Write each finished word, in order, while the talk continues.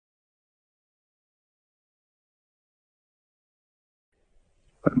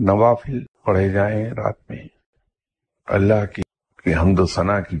نوافل پڑھے جائیں رات میں، اللہ کی حمد و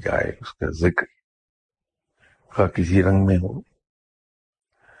ثنا کی جائے، اس کا ذکر کا کسی رنگ میں ہو،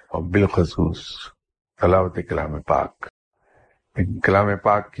 اور بالخصوص تلاوت کلام پاک۔ کلام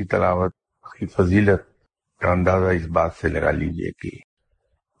پاک کی تلاوت کی فضیلت کا اندازہ اس بات سے لگا لیجئے کہ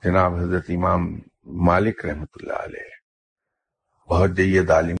جناب حضرت امام مالک رحمۃ اللہ علیہ بہت جید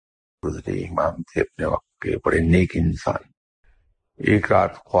عالم گزرے امام تھے اپنے وقت کے، بڑے نیک انسان۔ ایک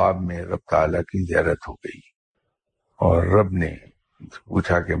رات خواب میں رب تعالیٰ کی زیارت ہو گئی اور رب نے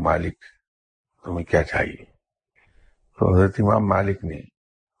پوچھا کہ مالک تمہیں کیا چاہیے؟ تو حضرت امام مالک نے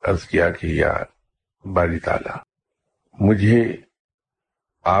عرض کیا کہ یا باری تعالیٰ، مجھے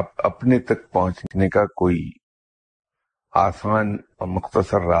آپ اپنے تک پہنچنے کا کوئی آسان اور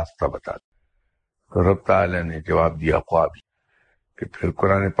مختصر راستہ بتا دیں۔ تو رب تعالیٰ نے جواب دیا خواب کہ پھر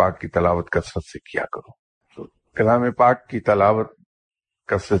قرآن پاک کی تلاوت کثرت سے کیا کرو۔ تو کلام پاک کی تلاوت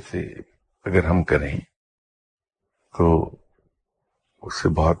کثرت سے اگر ہم کریں تو اس سے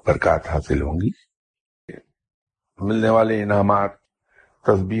بہت برکات حاصل ہوں گی۔ ملنے والے انعامات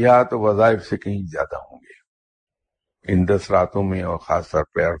تسبیحات و وظائف سے کہیں زیادہ ہوں گے۔ ان 10 راتوں میں اور خاص طور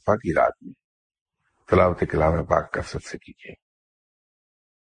پہ عرفہ کی رات میں تلاوت کلام پاک کثرت سے کیجیے۔